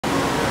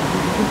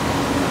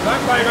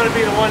I'm probably going to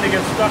be the one to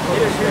get stuck with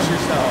this. Introduce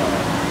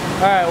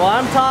yourself. Alright, well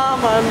I'm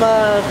Tom. I'm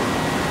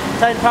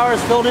Titan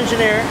Power's field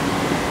engineer.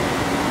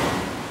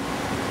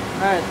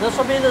 Alright, this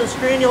will be the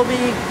screen you'll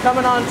be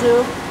coming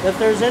onto. If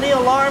there's any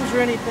alarms or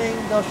anything,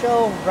 they'll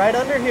show right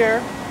under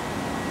here.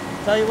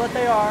 Tell you what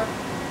they are.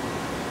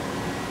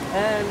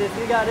 And if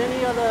you got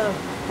any of the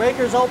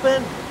breakers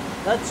open,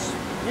 that's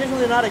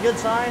usually not a good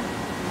sign.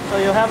 So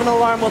you'll have an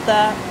alarm with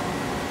that.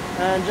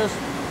 And just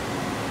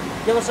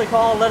give us a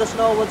call, let us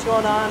know what's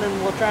going on, and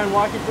we'll try and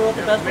walk you through it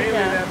the best we can.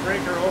 Mainly that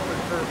breaker open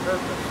for a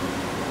purpose.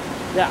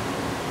 Yeah.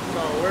 So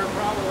we're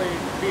probably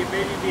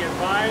maybe be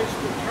advised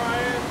to try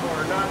it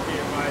or not be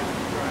advised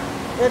to try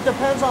it. It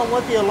depends on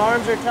what the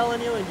alarms are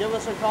telling you, and give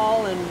us a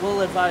call and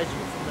we'll advise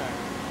you from there.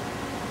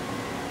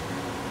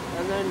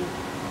 And then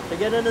to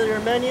get into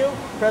your menu,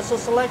 press the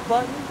select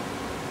button.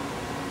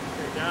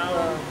 Okay,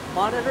 down.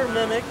 Monitor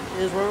mimic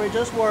is where we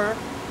just were.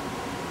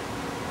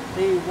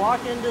 The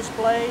walk-in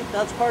display,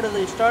 that's part of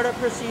the startup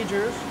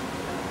procedures.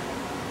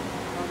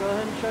 I'll go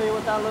ahead and show you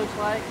what that looks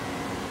like.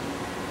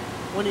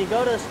 When you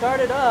go to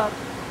start it up,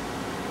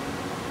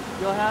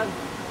 you'll have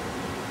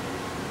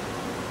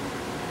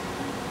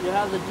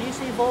the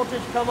DC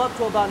voltage come up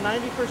to about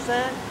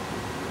 90%.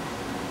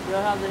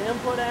 You'll have the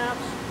input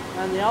amps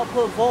and the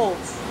output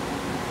volts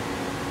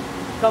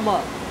come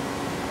up.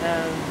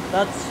 And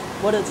that's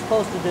what it's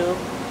supposed to do.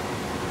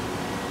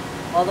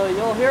 Although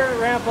you'll hear it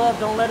ramp up,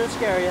 don't let it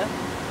scare you.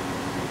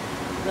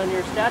 Then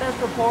your status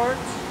reports.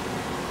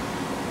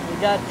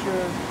 You got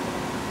your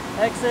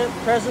exit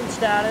present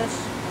status,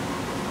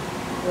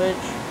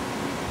 which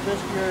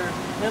just your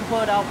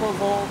input, output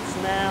volts,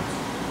 and amps.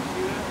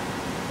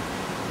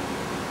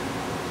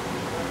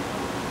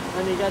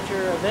 Then you got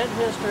your event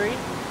history,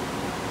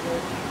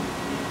 which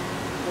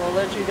will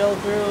let you go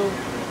through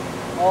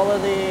all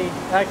of the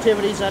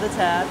activities that it's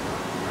had.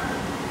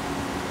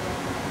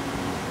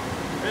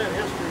 Event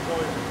history is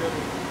always a good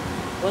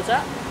one. What's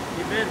that?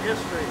 Event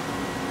history.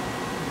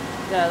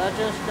 Yeah, that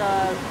just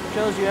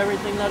shows you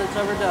everything that it's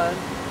ever done.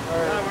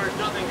 In other words,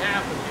 nothing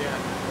happened yet.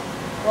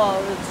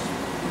 Well,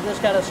 you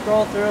just got to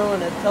scroll through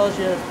and it tells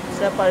you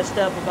step by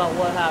step about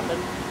what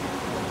happened.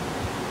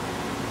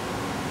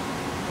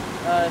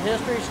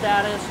 History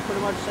status, pretty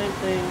much same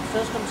thing.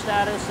 System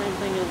status, same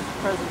thing as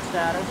present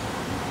status.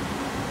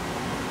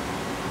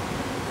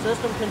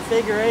 System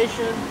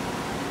configuration,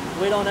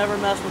 we don't ever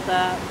mess with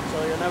that,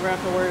 so you'll never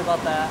have to worry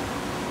about that.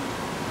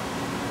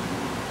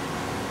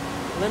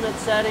 Limit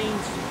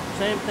settings,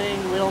 same thing,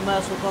 we don't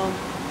mess with them.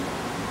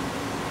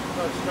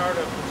 So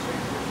startup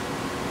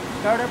procedures.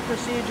 Startup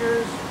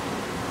procedures,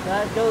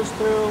 that goes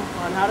through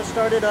on how to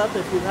start it up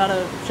if you've had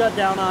a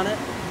shutdown on it.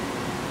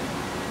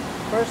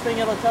 First thing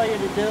it'll tell you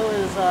to do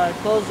is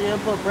close the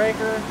input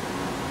breaker,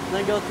 and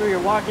then go through your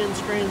walk-in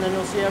screen, and then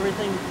you'll see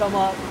everything come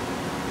up.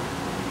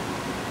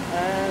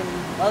 And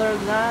other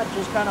than that,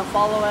 just kind of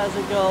follow as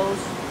it goes.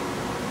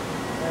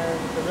 And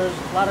because there's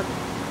a lot of,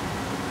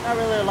 not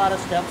really a lot of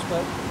steps,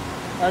 but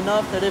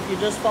enough that if you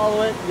just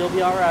follow it, you'll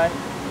be all right.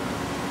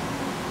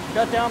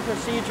 Shutdown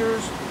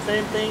procedures,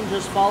 same thing,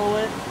 just follow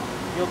it,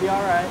 you'll be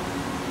all right.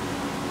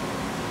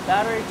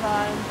 Battery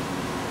time,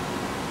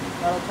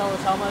 that'll tell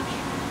us how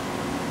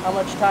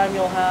much time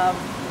you'll have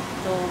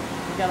till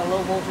you got a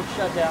low voltage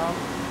shutdown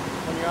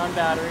when you're on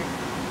battery.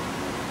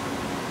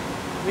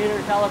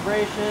 Meter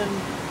calibration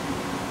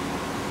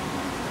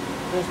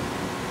just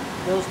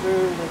goes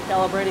through the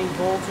calibrating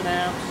volts and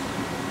amps.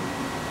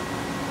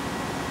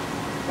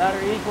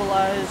 Battery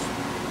equalize,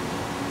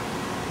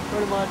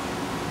 pretty much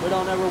we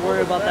don't ever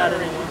worry about that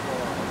anymore.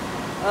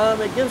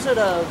 It gives it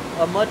a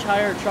much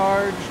higher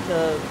charge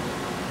to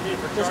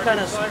just kind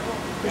of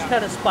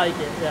spike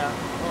it, yeah.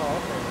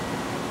 Oh, okay.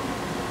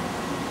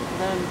 And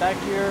then back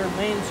to your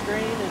main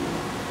screen, and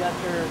you got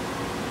your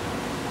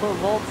input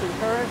volts and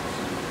currents,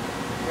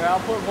 your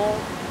output volt,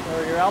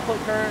 or your output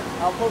current,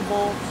 output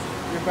volts,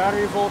 your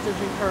battery voltage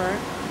and current.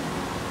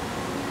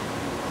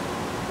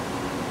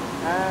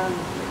 And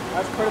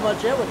that's pretty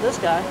much it with this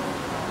guy.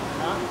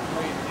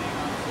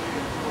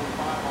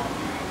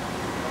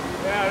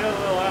 Yeah, it is a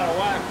little out of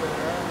whack for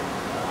there.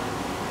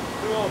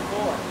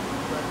 204.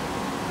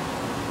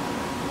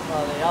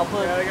 Well, the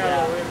output. Yeah, they got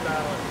a little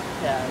imbalance.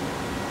 Yeah.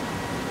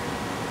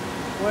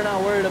 We're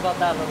not worried about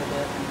that little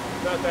bit.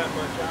 Not that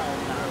much out,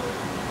 really.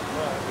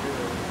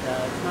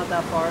 Yeah, it's not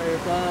that far.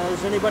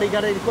 Has anybody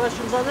got any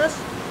questions on this?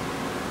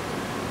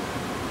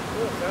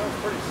 Well, it sounds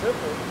pretty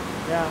simple.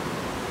 Yeah.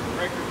 The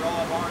breakers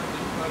all have orange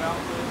input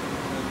output,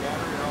 and the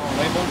battery are all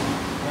labeled.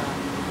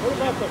 What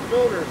about the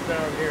filters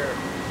down here?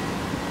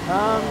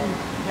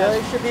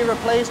 They should be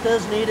replaced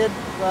as needed.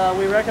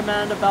 We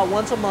recommend about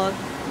once a month.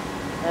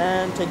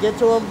 And to get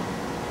to them,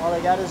 all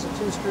they got is the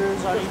 2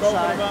 screws on each Just open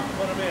side. them up and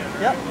put them in,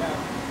 right? Yep. Yeah.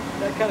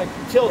 That kind of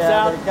tilts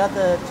out. They've got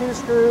the 2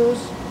 screws,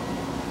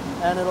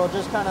 and it'll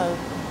just kind of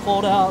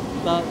fold out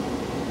about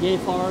yay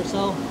far or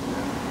so.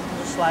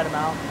 Just slide them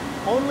out.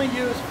 Only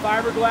use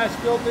fiberglass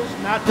filters,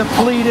 not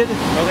depleted.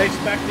 Are they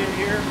spec'd in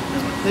here?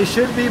 They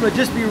should be, but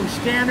just be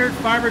standard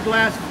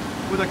fiberglass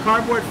with a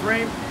cardboard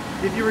frame.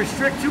 If you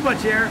restrict too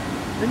much air,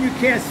 then you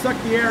can't suck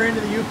the air into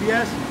the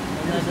UPS.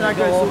 And it's not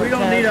good. So we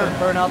don't need a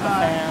burn out the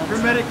fans.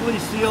 hermetically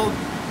sealed,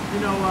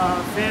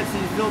 fancy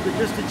filter.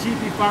 Just the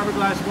cheapy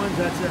fiberglass ones.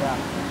 That's it. Yeah.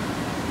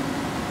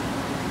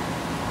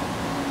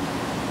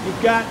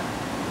 You've got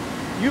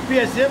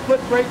UPS input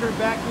breaker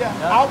back,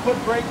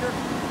 output breaker.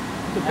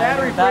 The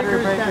battery breaker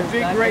is that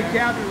big gray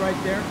cabinet right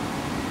there.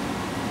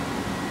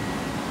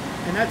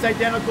 And that's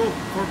identical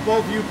for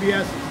both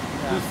UPSs.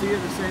 Yeah. You see it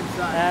the same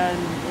size.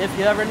 And if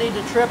you ever need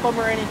to trip them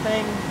or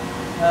anything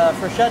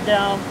for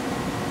shutdown,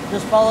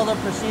 just follow the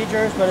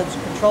procedures, but it's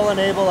control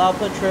enable,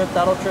 output trip,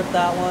 that'll trip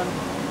that one.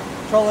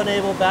 Control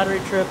enable, battery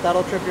trip,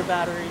 that'll trip your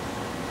battery.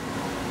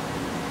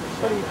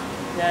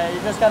 Yeah, you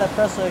just gotta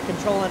press the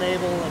control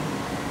enable,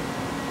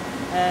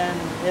 and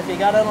if you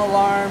got an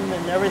alarm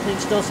and everything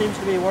still seems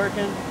to be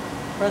working,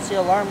 press the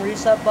alarm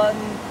reset button,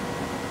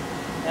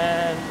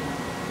 and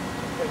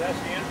Okay, that's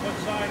the input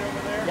side over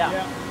there?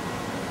 yeah.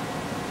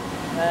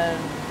 And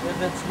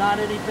if it's not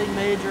anything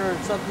major or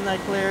something that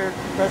cleared,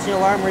 press the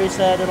alarm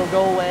reset, it'll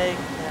go away.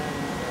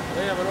 And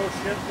They have an oh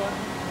shit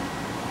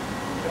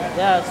button?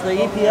 yeah, it's the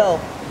EPO.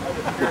 I'm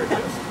just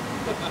curious.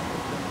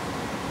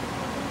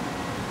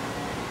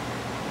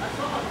 I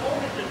saw a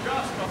voltage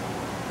adjustment.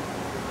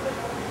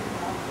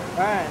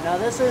 All right, now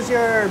this is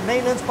your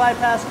maintenance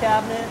bypass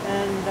cabinet,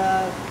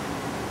 and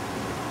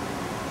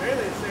Really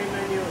the same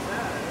menu as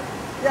that,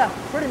 eh? yeah,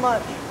 pretty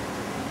much.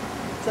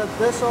 Except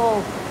this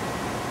will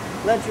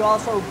let you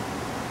also,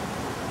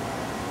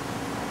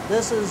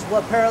 this is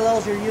what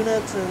parallels your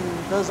units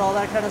and does all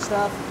that kind of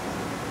stuff.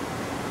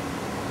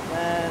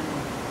 And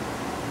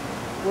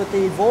with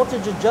the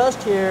voltage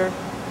adjust here,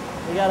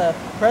 you gotta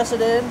press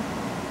it in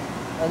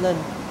and then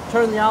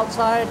turn the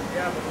outside.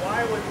 Yeah, but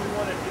why would we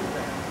want to do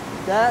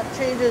that? That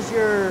changes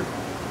your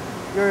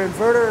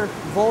inverter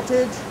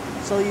voltage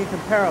so you can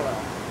parallel.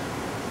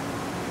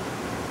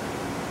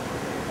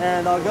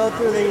 And I'll go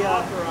through the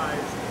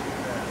authorized to do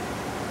that?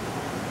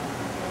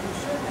 You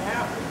shouldn't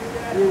have to do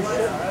that. You unless-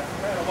 should. That's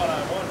kind of what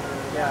I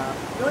wondered. yeah.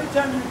 The only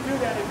time you do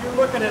that, if you're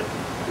looking at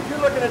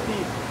the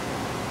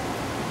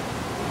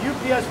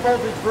UPS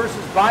voltage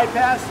versus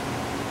bypass,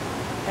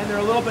 and they're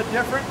a little bit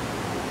different.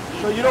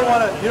 So you don't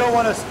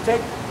want to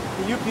take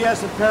the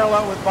UPS and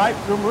parallel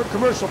with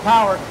commercial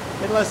power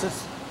unless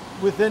it's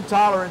within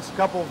tolerance. A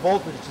couple of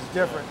voltage is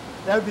different.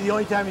 That would be the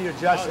only time you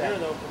adjust Out here that.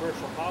 though,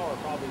 commercial power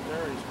probably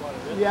varies quite a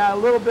bit. Yeah, a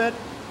little bit.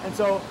 And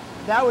so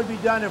that would be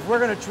done if we're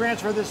going to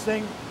transfer this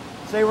thing.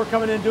 Say we're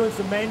coming in doing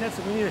some maintenance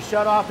and we need to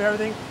shut off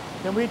everything.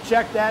 Then we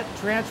check that,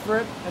 transfer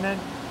it, and then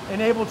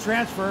enable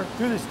transfer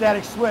through the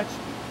static switch.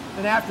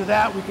 Then after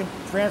that, we can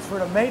transfer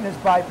to maintenance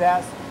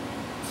bypass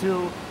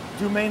to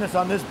do maintenance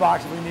on this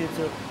box if we needed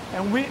to.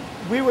 And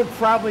we would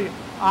probably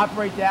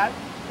operate that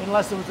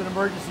unless it was an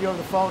emergency over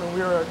the phone and we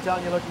were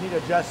telling you, look, you need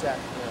to adjust that.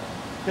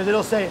 Because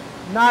it'll say,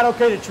 not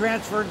okay to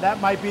transfer,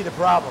 that might be the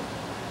problem.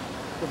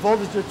 The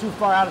voltages are too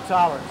far out of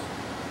tolerance.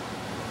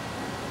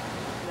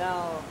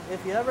 Now,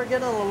 if you ever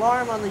get an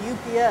alarm on the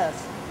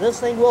UPS, this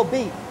thing will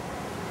beep.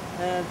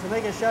 And to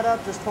make it shut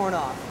up, just turn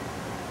off.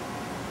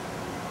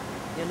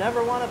 You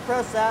never want to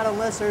press that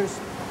unless there's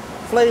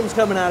flames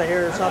coming out of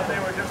here or I thought something.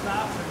 they were just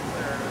options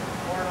there.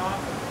 Horn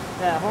off.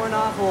 Yeah, horn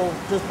off will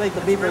just make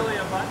the beeper. Really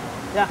a button?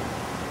 Yeah.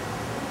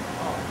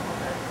 Oh,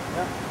 okay.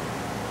 Yeah.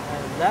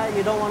 And that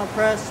you don't want to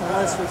press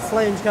unless there's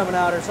flames coming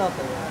out or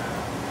something.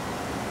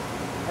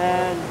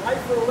 And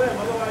Life for the limb,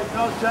 otherwise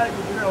don't shut it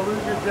because you're going to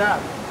lose your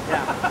job.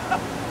 yeah.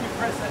 You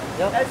press that.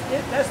 Yep. That's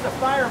it. That's the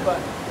fire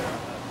button.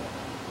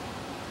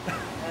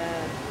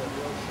 And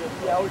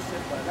Yeah, oh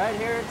shit button. right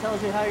here it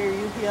tells you how your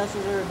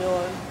UPSs are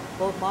doing.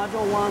 Both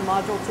Module 1,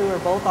 Module 2 are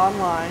both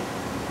online.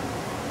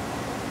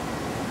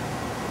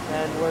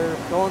 And we're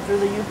going through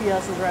the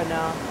UPSs right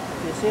now.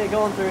 If you see it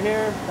going through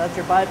here, that's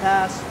your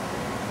bypass.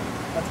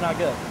 That's not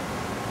good.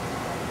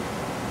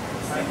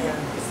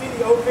 You see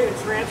the okay to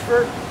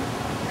transfer?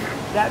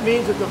 That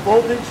means that the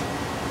voltage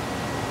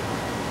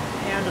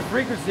and the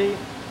frequency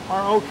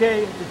are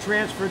okay to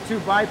transfer to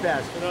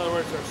bypass. In other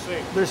words, they're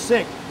synced. They're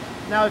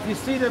synced. Now, if you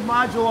see the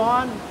module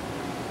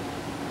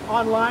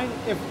online,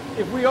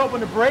 if we open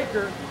the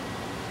breaker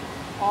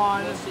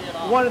on You'll see it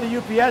off. one of the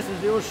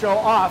UPSs, it will show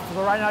off.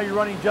 So right now you're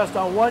running just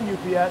on one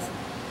UPS,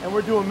 and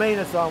we're doing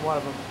maintenance on one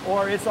of them.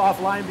 Or it's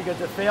offline because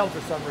it failed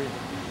for some reason,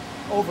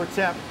 over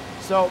temp.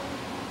 So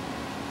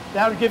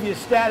that would give you a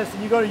status,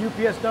 and you go to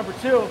UPS number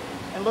 2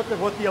 and look at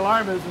what the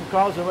alarm is and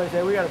call somebody and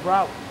say, we got a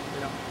problem.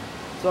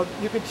 So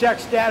you can check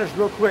status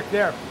real quick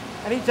there.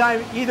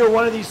 Anytime either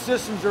one of these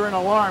systems are in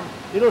alarm,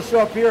 it'll show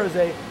up here as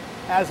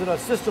a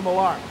system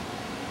alarm.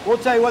 We'll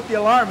tell you what the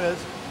alarm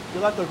is.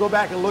 You'll have to go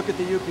back and look at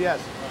the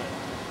UPS.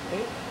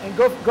 Right. And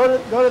go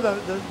to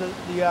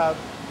the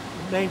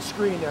main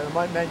screen there,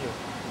 the menu.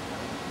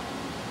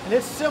 And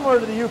it's similar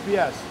to the UPS. The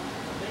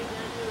main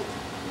menu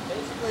is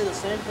basically the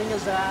same thing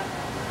as that,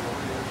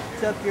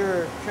 except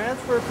your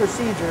transfer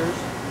procedures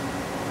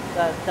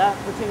that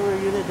particular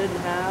unit didn't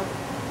have.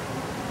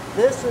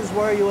 This is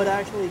where you would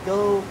actually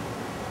go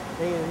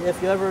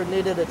if you ever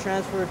needed a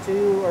transfer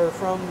to or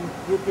from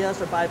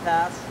UPS or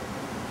bypass.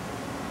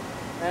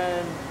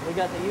 And we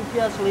got the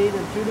UPS lead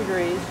in 2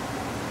 degrees,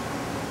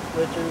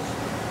 which is,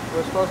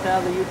 we're supposed to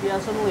have the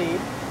UPS in lead.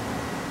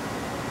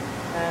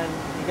 And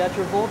you got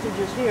your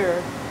voltages here.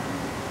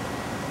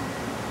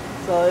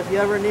 So if you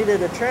ever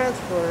needed a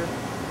transfer,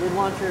 you'd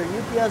want your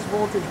UPS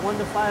voltage 1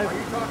 to 5. Are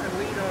you talking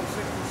lead on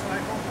 60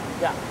 cycle?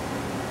 Yeah.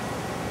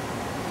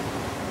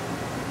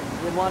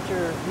 You'd want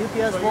your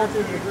UPS So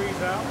voltage. you're 2 degrees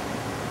out?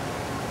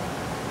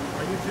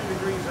 Are you 2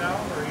 degrees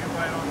out, or are you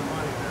right on the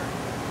money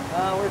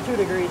there? We're 2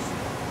 degrees.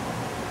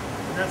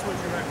 And that's what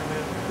you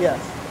recommend? Yes.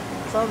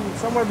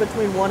 Somewhere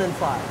between 1 and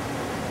 5.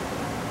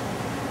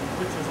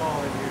 Which is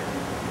all in here.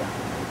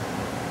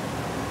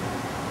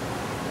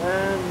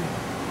 And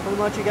pretty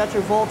much you got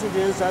your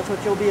voltages. That's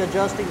what you'll be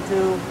adjusting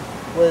to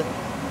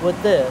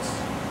with this.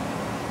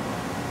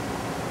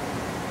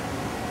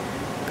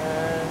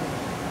 And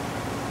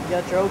you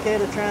got your OK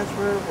to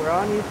transfer. We're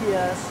on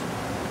UPS.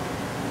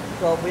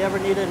 So if we ever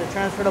needed to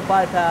transfer to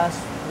bypass,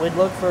 we'd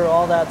look for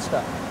all that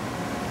stuff.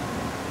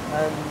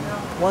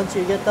 And once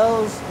you get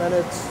those, then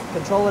it's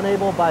control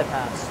enable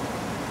bypass.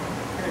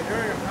 Okay,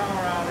 during a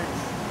power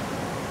outage,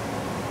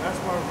 that's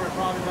where we're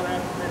probably going to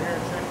have to come in here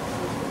and check the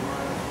system,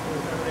 right?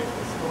 If everything's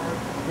restored.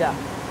 Yeah.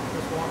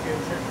 Just walk in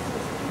and check the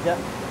system. Yep.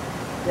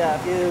 Yeah,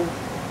 if you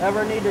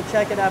ever need to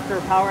check it after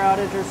a power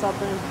outage or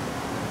something,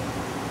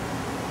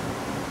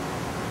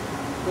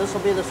 this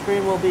will be the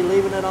screen we'll be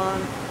leaving it on.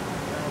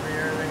 That'll be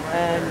everything right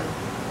And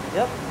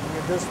there. yep, you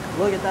just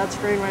look at that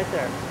screen right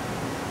there.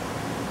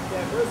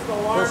 Yeah, first the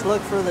alarm. Just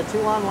look for the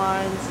 2 on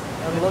lines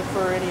and look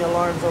for any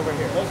alarms over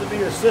here. Those would be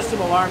your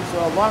system alarms,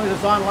 so as long as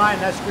it's online,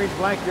 that screen's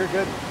blank, you're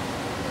good.